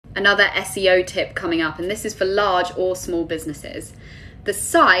Another SEO tip coming up, and this is for large or small businesses. The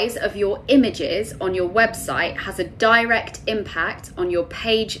size of your images on your website has a direct impact on your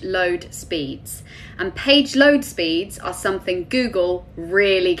page load speeds. And page load speeds are something Google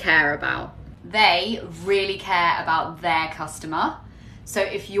really care about. They really care about their customer. So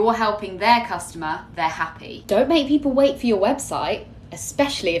if you're helping their customer, they're happy. Don't make people wait for your website,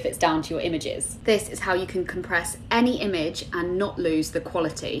 especially if it's down to your images. This is how you can compress any image and not lose the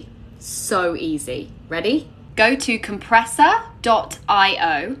quality. So easy. Ready? Go to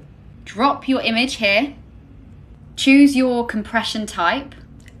compressor.io, drop your image here, choose your compression type,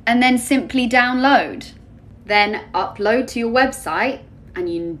 and then simply download. Then upload to your website,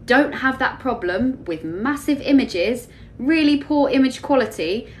 and you don't have that problem with massive images, really poor image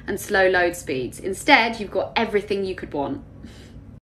quality, and slow load speeds. Instead, you've got everything you could want.